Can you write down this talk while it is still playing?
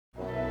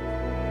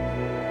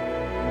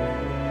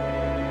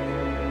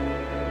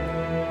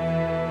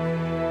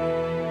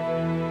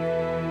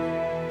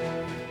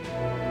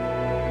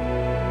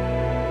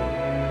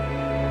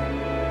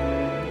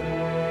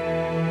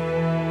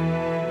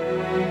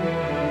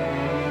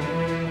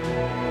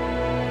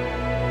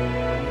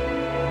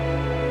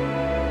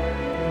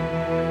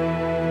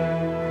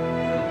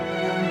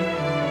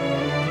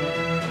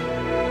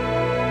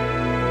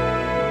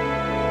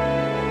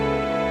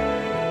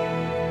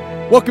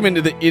Welcome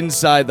into the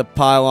Inside the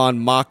Pylon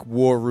Mock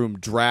War Room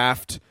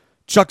Draft.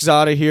 Chuck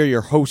Zodda here,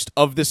 your host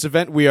of this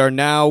event. We are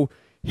now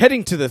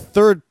heading to the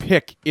third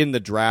pick in the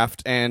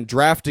draft, and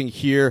drafting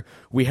here,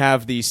 we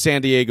have the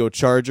San Diego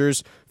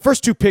Chargers.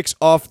 First two picks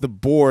off the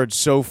board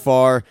so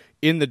far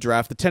in the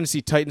draft. The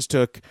Tennessee Titans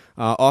took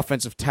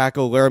offensive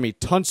tackle Laramie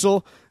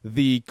Tunsil.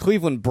 The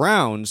Cleveland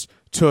Browns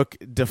took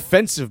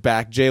defensive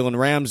back Jalen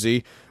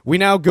Ramsey. We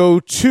now go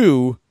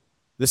to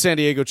the San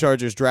Diego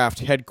Chargers draft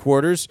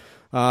headquarters.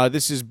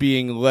 This is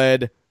being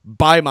led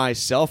by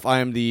myself. I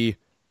am the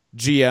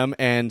GM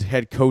and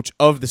head coach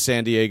of the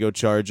San Diego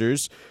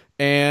Chargers,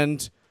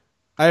 and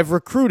I have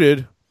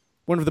recruited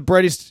one of the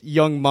brightest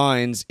young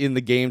minds in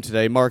the game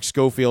today, Mark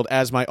Schofield,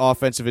 as my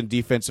offensive and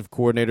defensive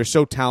coordinator,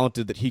 so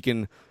talented that he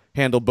can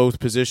handle both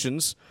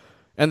positions.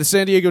 And the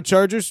San Diego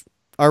Chargers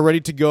are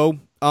ready to go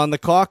on the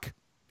clock.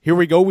 Here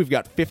we go. We've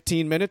got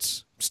 15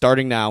 minutes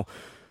starting now.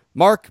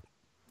 Mark,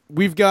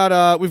 we've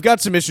got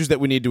some issues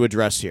that we need to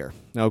address here.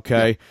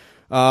 Okay. Yeah.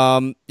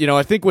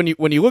 I think when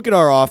you look at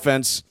our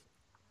offense,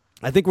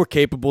 I think we're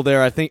capable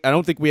there. I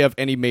don't think we have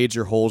any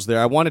major holes there.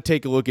 I want to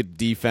take a look at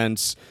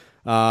defense.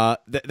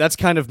 That's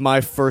kind of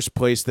my first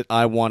place that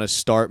I want to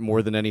start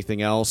more than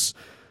anything else.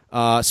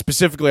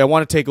 Specifically, I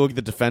want to take a look at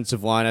the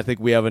defensive line. I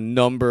think we have a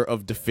number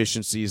of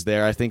deficiencies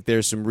there. I think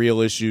there's some real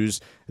issues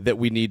that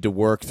we need to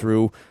work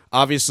through.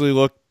 Obviously,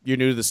 look, you're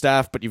new to the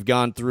staff, but you've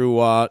gone through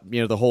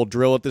the whole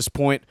drill at this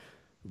point.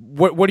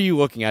 What are you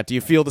looking at? Do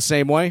you feel the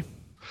same way?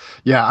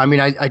 Yeah, I mean,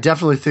 I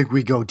definitely think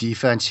we go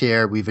defense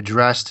here. We've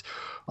addressed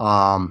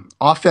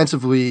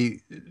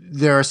offensively.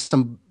 There's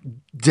some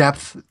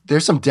depth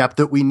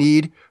that we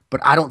need, but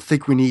I don't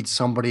think we need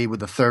somebody with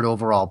the third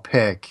overall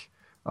pick.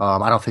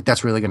 I don't think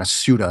that's really going to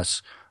suit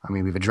us. I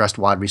mean, we've addressed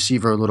wide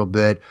receiver a little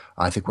bit.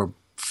 I think we're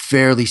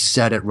fairly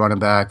set at running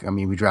back. I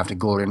mean, we drafted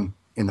Gordon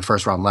in the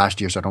first round last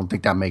year, so I don't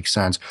think that makes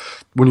sense.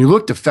 When you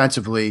look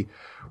defensively,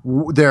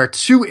 there are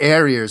two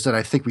areas that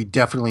I think we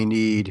definitely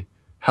need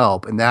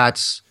help, and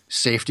that's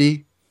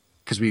safety,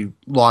 because we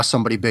lost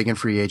somebody big in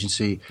free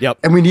agency. Yep.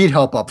 And we need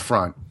help up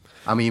front.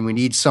 I mean, we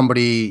need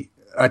somebody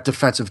at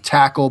defensive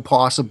tackle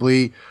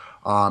possibly,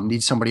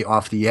 need somebody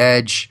off the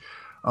edge.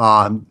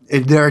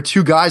 There are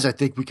two guys I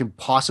think we can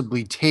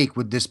possibly take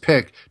with this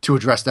pick to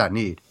address that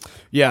need.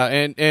 Yeah,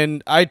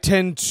 and I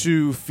tend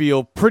to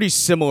feel pretty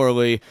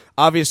similarly.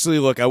 Obviously,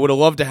 look, I would have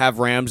loved to have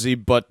Ramsey,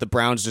 but the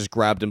Browns just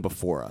grabbed him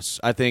before us.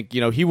 I think,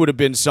 he would have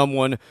been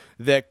someone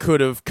that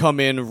could have come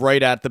in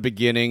right at the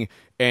beginning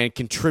and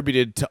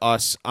contributed to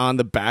us on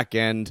the back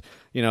end.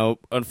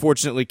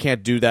 Unfortunately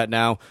can't do that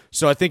now.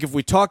 So I think if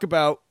we talk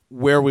about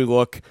where we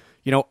look,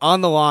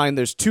 on the line,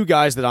 there's two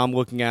guys that I'm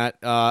looking at.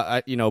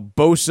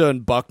 Bosa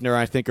and Buckner,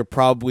 I think, are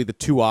probably the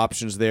two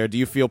options there. Do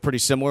you feel pretty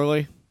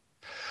similarly?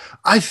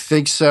 I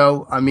think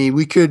so. I mean,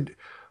 we could.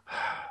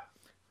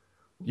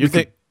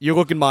 You're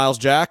looking Miles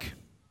Jack?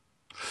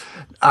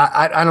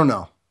 I don't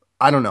know.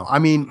 I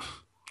mean,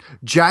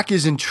 Jack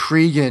is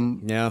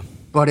intriguing. Yeah.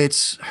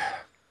 But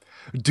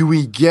do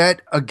we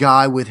get a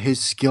guy with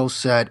his skill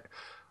set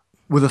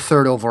with a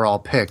third overall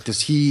pick?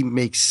 Does he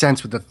make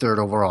sense with the third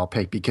overall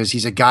pick? Because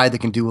he's a guy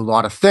that can do a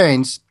lot of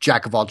things,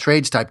 jack of all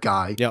trades type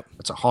guy. Yep.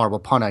 That's a horrible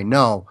pun, I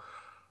know.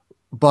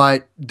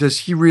 But does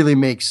he really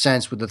make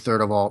sense with the third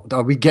overall?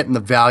 Are we getting the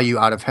value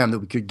out of him that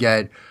we could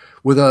get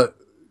with a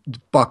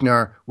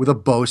Buckner, with a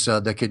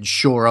Bosa that could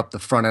shore up the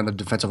front end of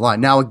the defensive line?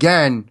 Now,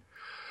 again,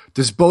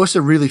 does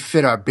Bosa really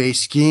fit our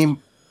base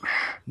scheme?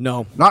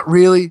 No. Not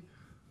really.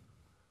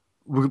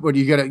 What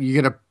you gotta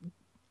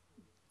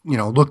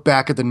look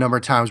back at the number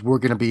of times we're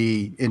gonna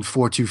be in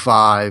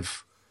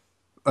 4-2-5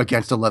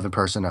 against 11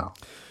 personnel.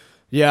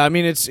 Yeah, I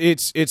mean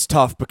it's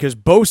tough because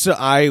Bosa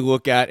I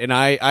look at and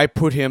I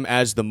put him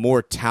as the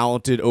more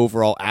talented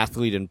overall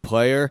athlete and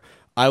player.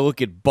 I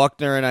look at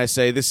Buckner and I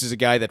say this is a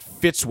guy that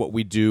fits what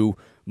we do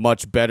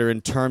much better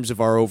in terms of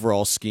our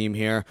overall scheme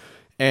here.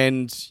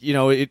 And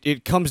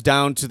it comes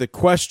down to the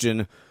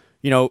question,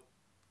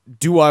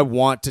 do I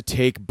want to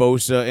take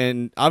Bosa?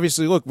 And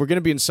obviously, look, we're going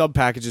to be in sub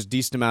packages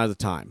decent amount of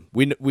the time.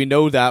 We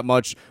know that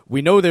much.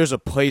 We know there's a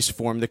place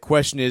for him. The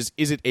question is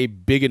it a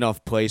big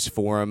enough place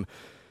for him?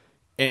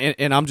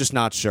 And I'm just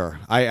not sure.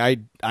 I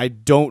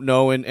don't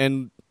know.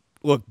 And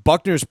look,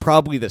 Buckner's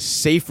probably the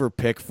safer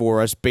pick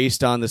for us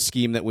based on the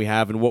scheme that we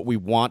have and what we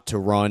want to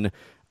run.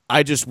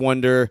 I just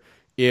wonder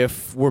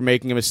if we're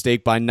making a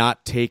mistake by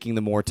not taking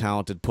the more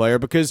talented player,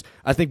 because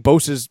I think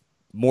Bosa's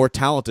more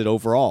talented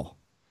overall.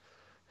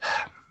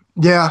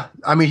 Yeah,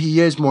 I mean, he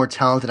is more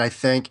talented, I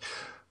think.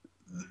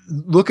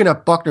 Looking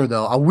at Buckner,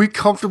 though, are we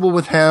comfortable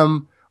with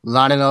him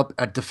lining up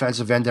at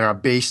defensive end in our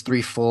base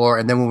 3-4,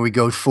 and then when we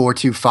go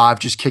 4-2-5,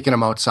 just kicking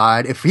him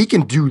outside? If he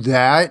can do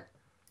that,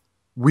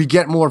 we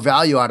get more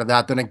value out of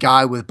that than a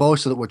guy with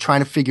Bosa that we're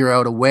trying to figure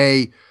out a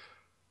way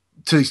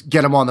to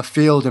get him on the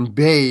field and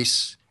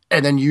base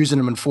and then using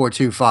him in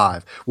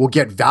 4-2-5. We'll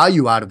get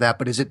value out of that,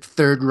 but is it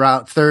third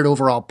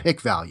overall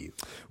pick value?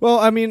 Well,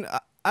 I mean,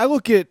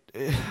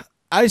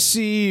 I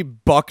see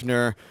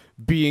Buckner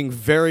being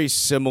very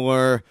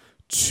similar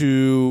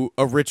to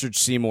a Richard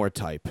Seymour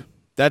type.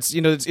 That's,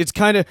 it's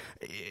kind of,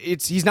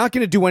 he's not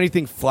going to do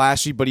anything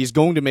flashy, but he's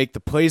going to make the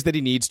plays that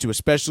he needs to,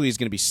 especially he's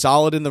going to be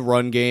solid in the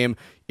run game.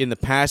 In the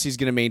pass, he's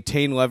going to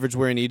maintain leverage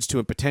where he needs to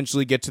and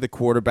potentially get to the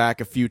quarterback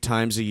a few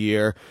times a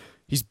year.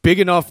 He's big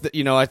enough that,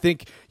 I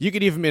think you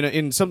could even,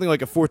 in something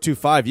like a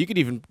 4-2-5, you could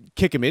even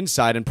kick him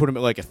inside and put him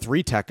at like a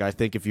 3-tech, I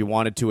think, if you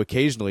wanted to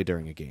occasionally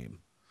during a game.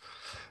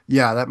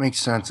 Yeah, that makes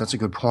sense. That's a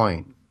good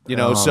point.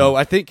 So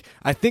I think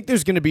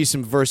there's going to be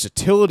some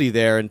versatility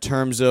there in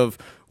terms of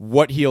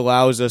what he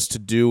allows us to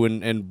do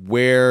and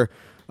where,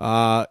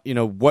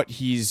 what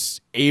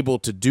he's able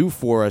to do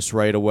for us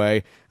right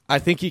away. I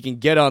think he can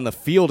get on the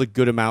field a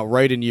good amount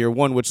right in year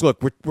one, which,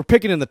 look, we're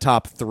picking in the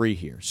top 3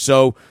 here.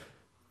 So,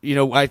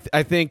 I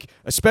think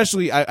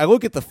especially I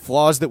look at the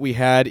flaws that we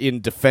had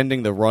in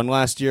defending the run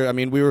last year. I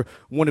mean, we were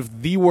one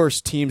of the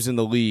worst teams in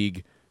the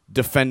league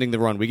defending the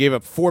run. We gave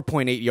up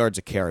 4.8 yards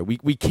a carry.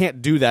 We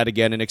can't do that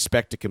again and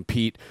expect to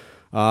compete,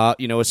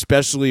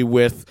 especially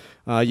with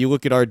you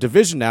look at our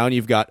division now and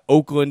you've got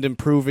Oakland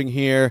improving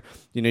here.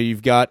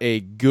 You've got a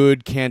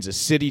good Kansas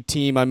City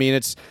team. I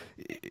mean,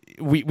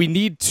 we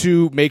need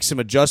to make some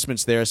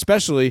adjustments there,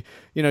 especially,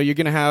 you're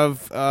going to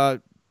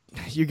have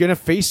you're going to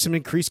face some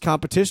increased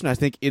competition, I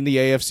think, in the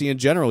AFC in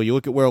general. You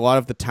look at where a lot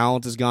of the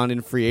talent has gone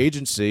in free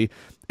agency,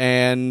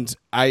 and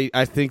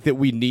I think that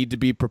we need to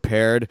be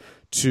prepared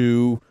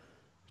to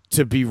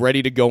be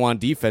ready to go on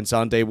defense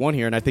on day one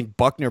here, and I think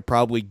Buckner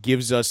probably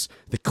gives us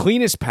the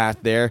cleanest path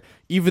there,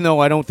 even though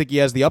I don't think he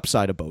has the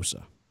upside of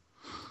Bosa.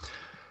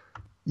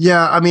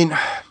 Yeah, I mean,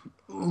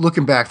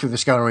 looking back through the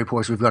scouting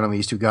reports we've got on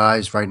these two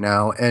guys right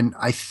now, and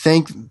I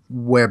think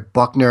where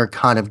Buckner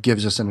kind of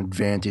gives us an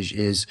advantage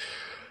is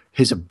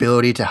his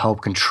ability to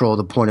help control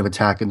the point of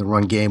attack in the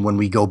run game when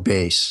we go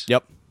base.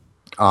 Yep.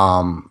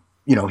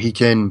 He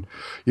can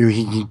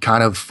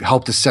kind of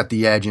help to set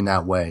the edge in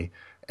that way.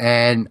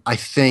 And I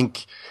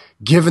think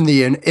given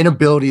the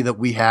inability that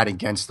we had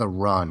against the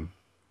run,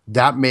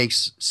 that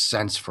makes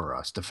sense for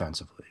us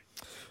defensively.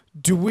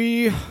 Do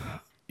we,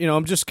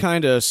 I'm just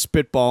kind of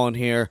spitballing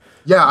here.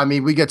 Yeah, I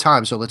mean, we get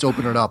time, so let's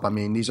open it up. I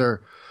mean, these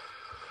aren't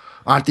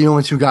the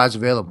only two guys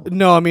available.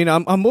 No, I mean,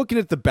 I'm looking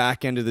at the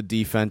back end of the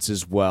defense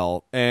as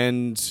well,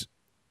 and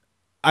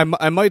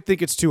I might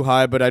think it's too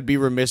high, but I'd be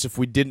remiss if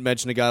we didn't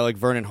mention a guy like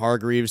Vernon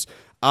Hargreaves.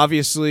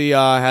 Obviously,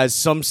 has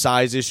some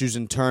size issues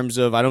in terms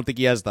of I don't think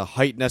he has the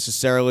height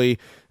necessarily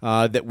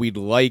that we'd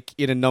like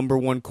in a number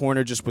one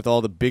corner, just with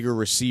all the bigger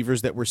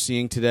receivers that we're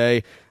seeing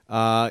today.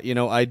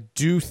 I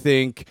do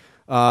think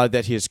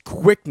that his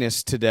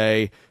quickness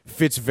today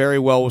fits very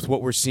well with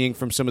what we're seeing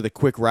from some of the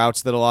quick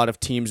routes that a lot of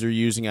teams are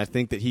using. I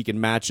think that he can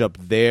match up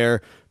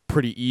there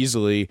pretty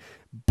easily.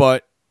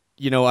 But,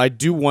 I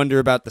do wonder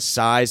about the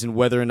size and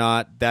whether or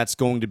not that's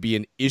going to be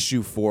an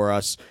issue for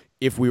us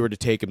if we were to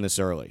take him this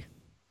early.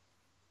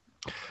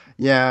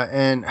 Yeah,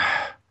 and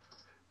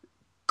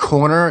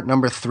corner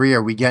number 3,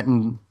 are we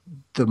getting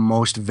the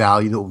most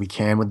value that we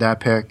can with that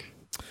pick?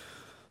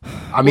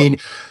 I mean,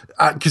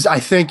 because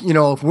I think,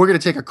 if we're going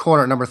to take a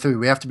corner at number 3,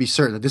 we have to be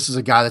certain that this is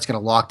a guy that's going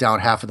to lock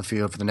down half of the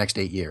field for the next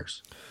 8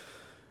 years.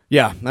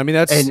 Yeah, I mean,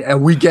 that's...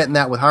 And we getting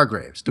that with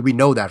Hargreaves? Do we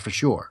know that for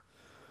sure?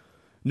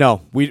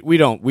 No, we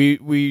don't.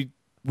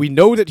 We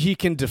know that he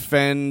can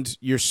defend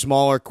your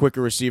smaller,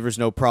 quicker receivers,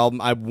 no problem.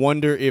 I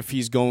wonder if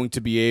he's going to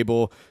be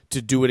able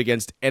to do it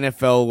against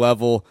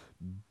NFL-level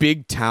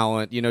big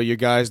talent, your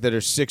guys that are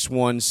 6'1",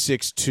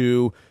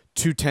 6'2",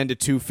 210 to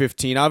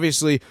 215.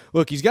 Obviously,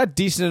 look, he's got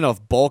decent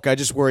enough bulk. I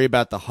just worry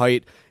about the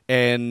height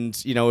and,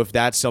 if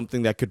that's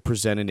something that could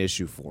present an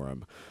issue for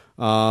him.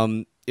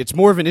 It's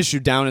more of an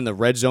issue down in the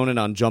red zone and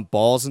on jump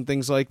balls and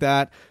things like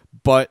that,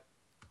 but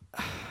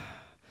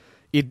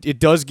it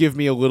does give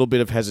me a little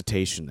bit of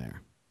hesitation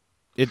there.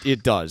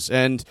 It does,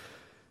 and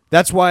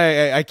that's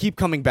why I keep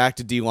coming back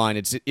to D-line.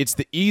 It's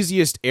the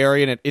easiest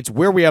area, and it's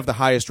where we have the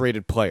highest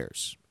rated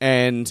players.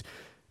 And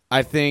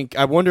I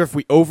wonder if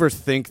we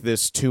overthink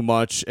this too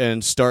much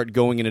and start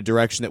going in a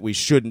direction that we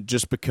shouldn't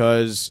just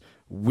because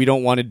we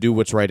don't want to do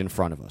what's right in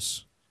front of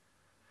us.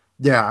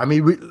 Yeah, I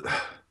mean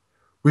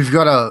we've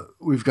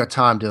got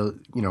time to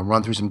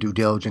run through some due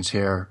diligence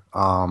here,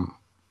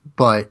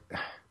 but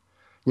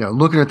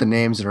looking at the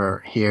names that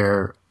are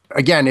here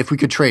again, if we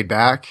could trade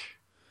back.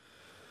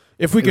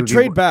 If we could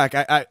trade back,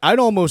 I'd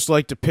almost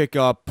like to pick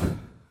up.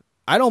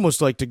 I'd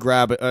almost like to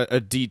grab a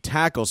D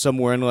tackle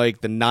somewhere in like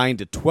the 9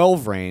 to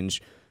 12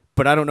 range,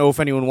 but I don't know if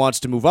anyone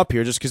wants to move up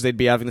here just because they'd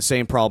be having the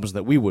same problems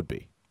that we would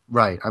be.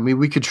 Right. I mean,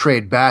 we could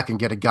trade back and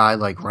get a guy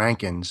like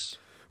Rankins.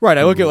 Right.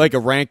 I look at like a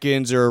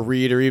Rankins or a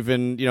Reed or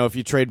even, if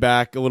you trade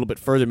back a little bit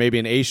further, maybe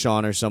an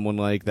Ashawn or someone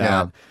like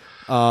that.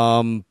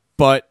 Yeah.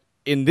 But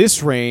in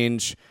this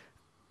range,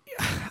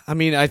 I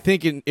mean, I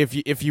think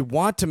if you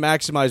want to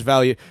maximize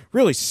value, it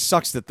really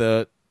sucks that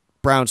the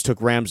Browns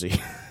took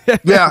Ramsey.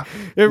 Yeah,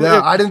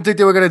 I didn't think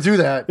they were going to do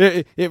that.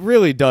 It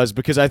really does,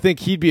 because I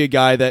think he'd be a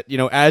guy that,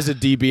 as a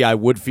DB, I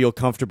would feel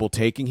comfortable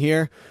taking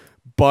here.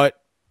 But,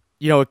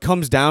 it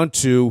comes down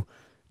to,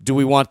 do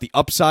we want the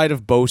upside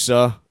of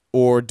Bosa,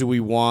 or do we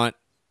want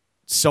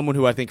someone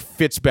who I think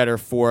fits better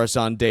for us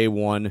on day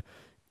one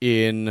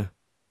in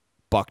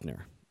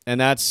Buckner? And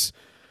that's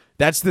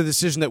the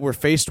decision that we're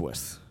faced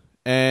with.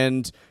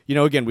 And,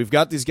 again, we've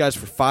got these guys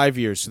for 5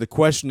 years. So the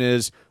question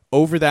is,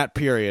 over that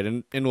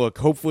period, and look,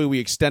 hopefully we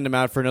extend him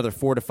out for another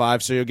 4 to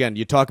 5. So again,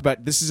 you talk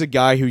about this is a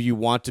guy who you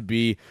want to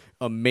be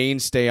a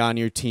mainstay on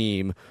your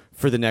team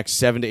for the next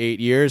 7 to 8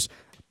 years.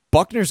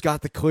 Buckner's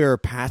got the clearer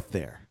path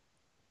there.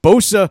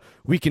 Bosa,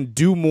 we can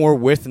do more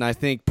with, and I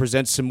think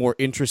presents some more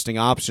interesting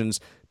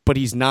options, but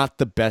he's not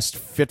the best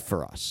fit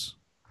for us.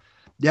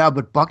 Yeah,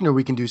 but Buckner,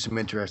 we can do some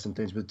interesting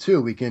things with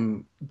too. We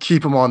can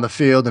keep him on the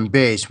field and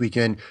base. We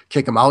can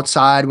kick him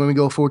outside when we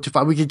go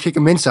 4-2-5. We can kick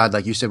him inside,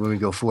 like you said, when we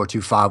go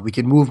 4-2-5. We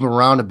can move him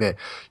around a bit.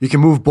 You can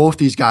move both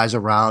these guys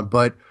around,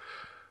 but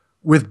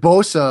with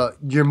Bosa,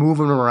 you're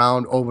moving him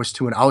around almost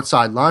to an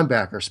outside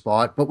linebacker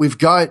spot. But we've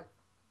got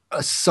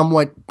a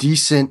somewhat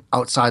decent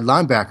outside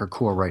linebacker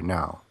core right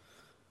now.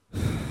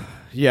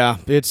 Yeah,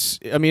 it's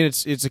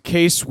a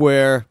case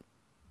where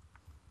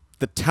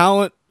the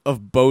talent of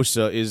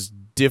Bosa is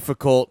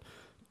difficult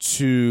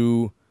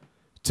to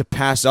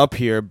pass up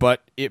here,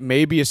 but it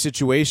may be a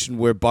situation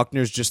where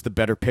Buckner's just the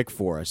better pick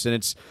for us. And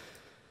it's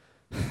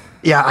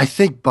yeah, I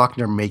think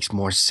Buckner makes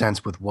more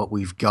sense with what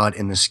we've got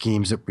in the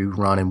schemes that we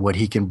run and what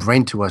he can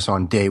bring to us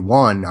on day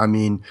one. I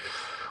mean,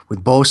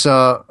 with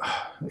Bosa,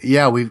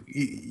 yeah,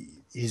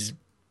 he's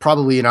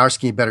probably in our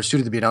scheme better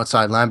suited to be an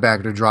outside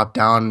linebacker to drop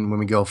down when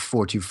we go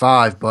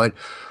 4-2-5, but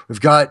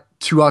we've got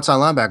two outside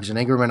linebackers in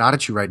Ingram and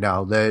Adetu right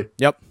now that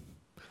yep.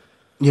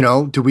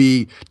 Do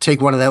we take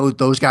one of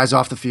those guys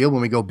off the field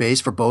when we go base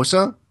for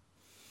Bosa?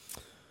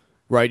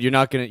 Right, you're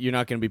not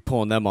gonna be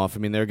pulling them off. I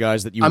mean, they're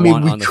guys that you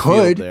want on the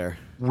field there.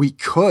 We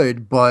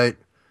could, but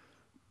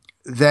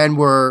then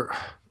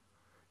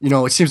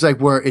it seems like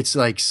we're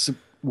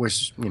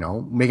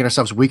making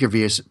ourselves weaker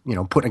via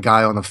putting a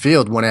guy on the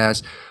field.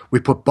 Whereas we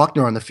put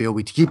Buckner on the field,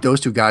 we keep those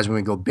two guys when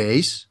we go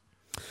base.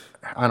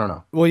 I don't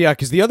know. Well, yeah,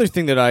 because the other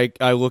thing that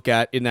I look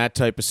at in that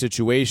type of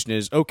situation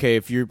is, okay,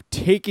 if you're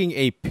taking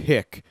a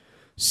pick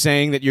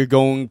saying that you're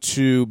going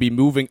to be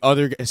moving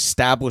other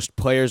established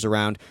players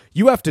around,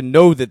 you have to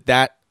know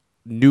that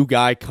new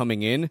guy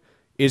coming in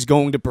is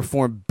going to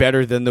perform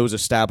better than those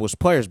established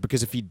players,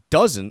 because if he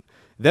doesn't,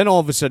 then all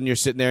of a sudden you're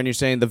sitting there and you're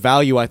saying the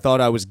value I thought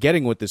I was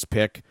getting with this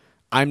pick,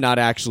 I'm not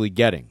actually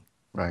getting.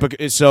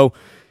 Right. So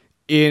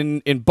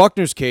in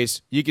Buckner's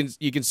case, you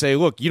can say,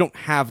 look, you don't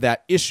have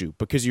that issue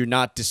because you're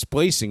not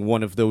displacing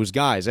one of those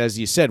guys. As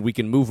you said, we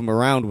can move him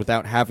around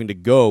without having to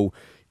go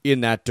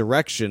in that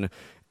direction.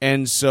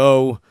 And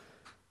so,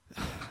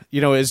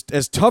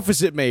 as tough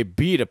as it may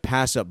be to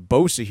pass up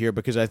Bosa here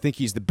because I think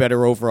he's the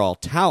better overall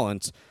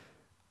talent,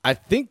 I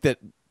think that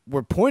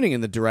we're pointing in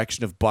the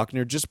direction of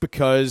Buckner just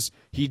because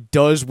he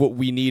does what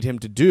we need him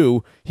to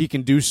do. He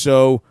can do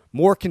so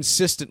more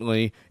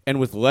consistently and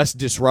with less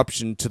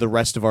disruption to the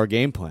rest of our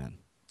game plan.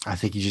 I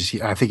think he's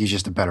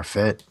just a better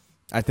fit.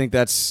 I think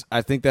that's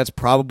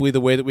probably the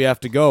way that we have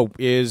to go.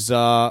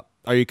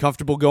 Are you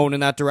comfortable going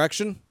in that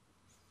direction?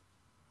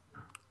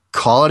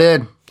 Call it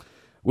in.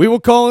 We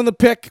will call in the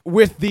pick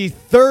with the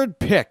third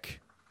pick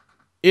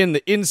in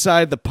the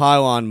Inside the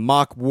Pylon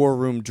Mock War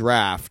Room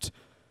Draft.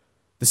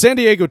 The San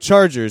Diego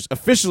Chargers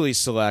officially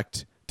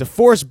select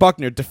DeForest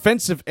Buckner,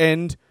 defensive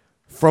end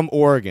from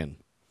Oregon.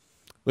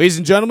 Ladies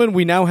and gentlemen,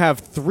 we now have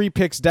 3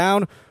 picks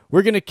down.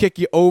 We're going to kick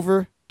you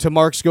over to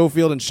Mark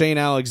Schofield and Shane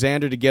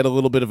Alexander to get a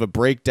little bit of a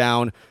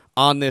breakdown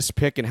on this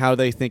pick and how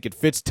they think it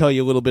fits, tell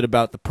you a little bit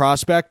about the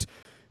prospect.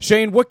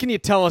 Shane, what can you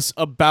tell us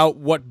about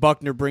what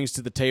Buckner brings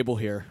to the table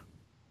here?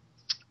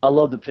 I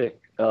love the pick.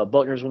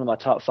 Buckner is one of my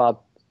top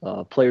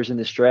 5 players in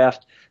this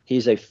draft.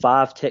 He's a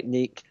 5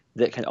 technique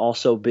that can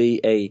also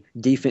be a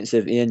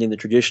defensive end in the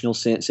traditional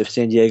sense if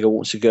San Diego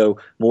wants to go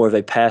more of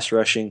a pass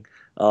rushing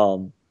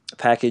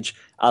package.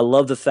 I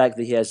love the fact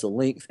that he has the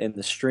length and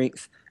the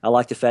strength. I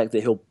like the fact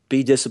that he'll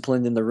be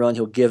disciplined in the run,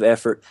 he'll give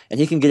effort, and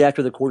he can get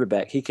after the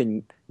quarterback. He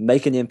can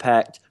make an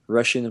impact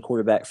rushing the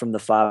quarterback from the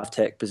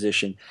 5-tech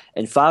position.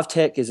 And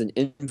 5-tech is an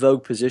in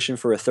vogue position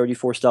for a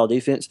 34-style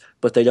defense,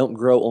 but they don't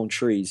grow on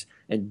trees.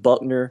 And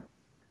Buckner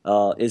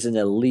is an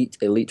elite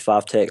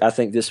 5-tech. I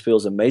think this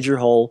fills a major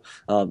hole.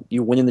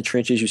 You win in the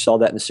trenches. You saw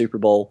that in the Super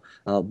Bowl.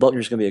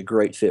 Buckner's going to be a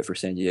great fit for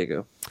San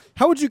Diego.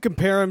 How would you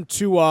compare him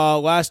to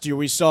last year?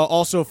 We saw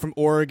also from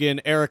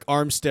Oregon, Eric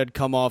Armstead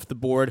come off the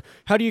board.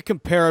 How do you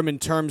compare him in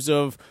terms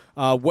of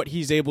what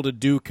he's able to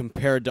do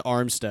compared to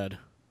Armstead?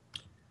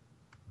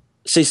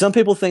 See, some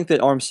people think that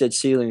Armstead's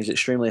ceiling is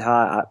extremely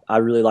high. I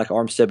really like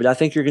Armstead, but I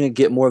think you're going to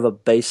get more of a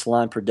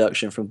baseline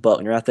production from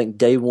Buckner. I think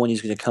day one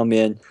he's going to come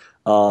in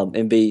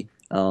and be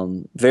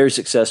very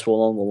successful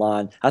along the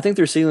line. I think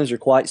their ceilings are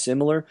quite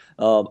similar.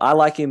 I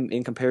like him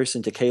in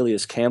comparison to Calais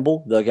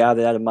Campbell, the guy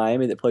that out of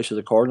Miami that plays for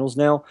the Cardinals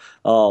now.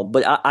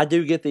 But I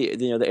do get the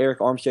Eric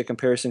Armstead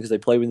comparison because they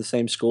play in the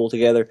same school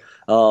together.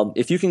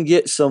 If you can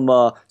get some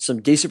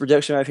decent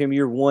production out of him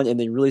year one and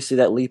then really see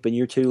that leap in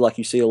year two, like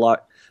you see a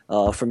lot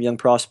from young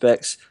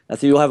prospects, I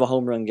think you'll have a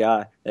home run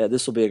guy.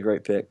 This will be a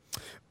great pick.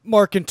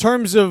 Mark, in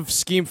terms of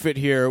scheme fit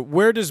here,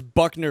 where does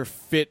Buckner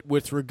fit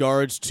with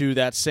regards to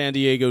that San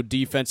Diego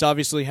defense?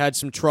 Obviously had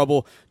some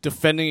trouble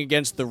defending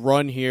against the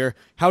run here.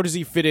 How does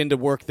he fit in to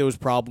work those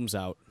problems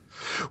out?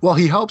 Well,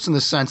 he helps in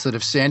the sense that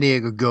if San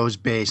Diego goes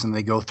base and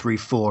they go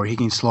 3-4, he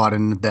can slot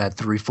in that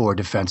 3-4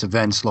 defensive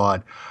end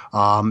slot.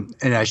 And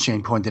as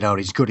Shane pointed out,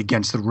 he's good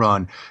against the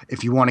run.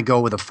 If you want to go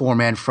with a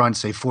four-man front,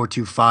 say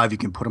 4-2-5, you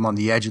can put him on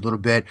the edge a little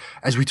bit.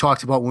 As we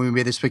talked about when we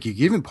made this pick, you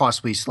can even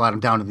possibly slide him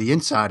down to the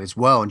inside as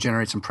well and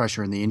generate some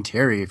pressure in the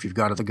interior if you've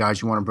got other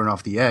guys you want to burn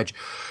off the edge.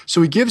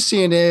 So he gives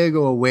San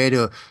Diego a way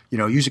to,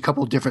 use a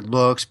couple of different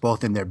looks,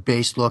 both in their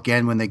base look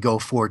and when they go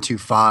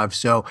 4-2-5.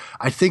 So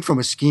I think from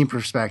a scheme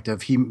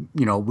perspective, he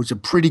was a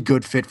pretty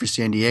good fit for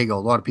San Diego. A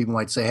lot of people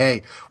might say,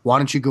 hey, why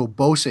don't you go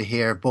Bosa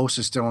here?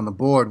 Bosa's still on the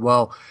board.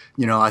 Well,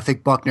 I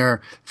think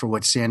Buckner, for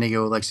what San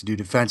Diego likes to do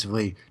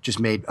defensively, just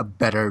made a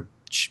better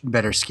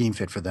scheme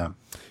fit for them.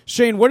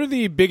 Shane, what are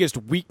the biggest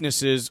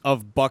weaknesses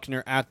of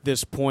Buckner at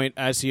this point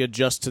as he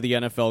adjusts to the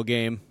NFL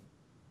game?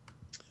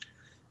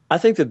 I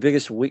think the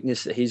biggest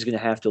weakness that he's going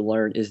to have to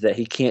learn is that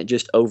he can't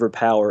just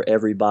overpower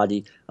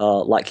everybody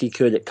like he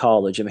could at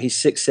college. I mean, he's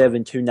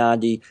 6'7",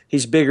 290.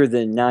 He's bigger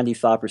than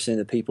 95% of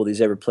the people he's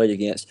ever played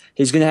against.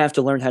 He's going to have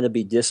to learn how to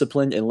be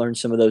disciplined and learn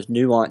some of those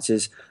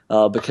nuances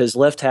because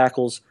left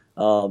tackles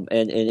and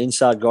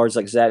inside guards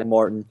like Zach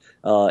Martin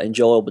and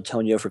Joel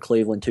Bitonio for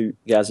Cleveland, two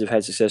guys who've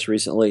had success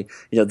recently,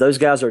 those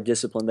guys are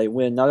disciplined. They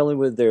win not only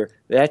with their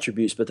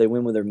attributes, but they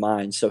win with their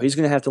minds. So he's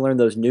going to have to learn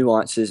those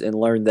nuances and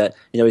learn that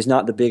he's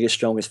not the biggest,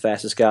 strongest,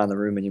 fastest guy in the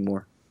room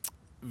anymore.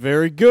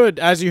 Very good.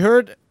 As you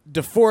heard,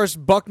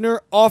 DeForest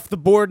Buckner off the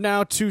board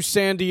now to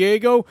San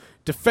Diego.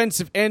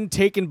 Defensive end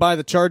taken by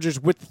the Chargers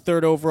with the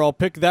 3rd overall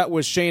pick. That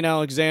was Shane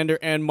Alexander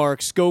and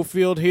Mark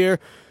Schofield here.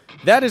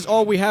 That is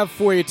all we have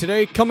for you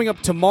today. Coming up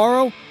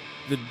tomorrow,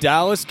 the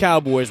Dallas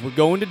Cowboys. We're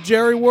going to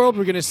Jerry World.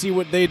 We're going to see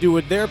what they do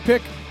with their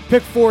pick.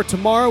 Pick 4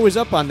 tomorrow is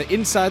up on the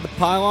Inside the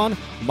Pylon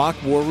Mock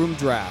War Room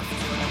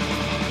Draft.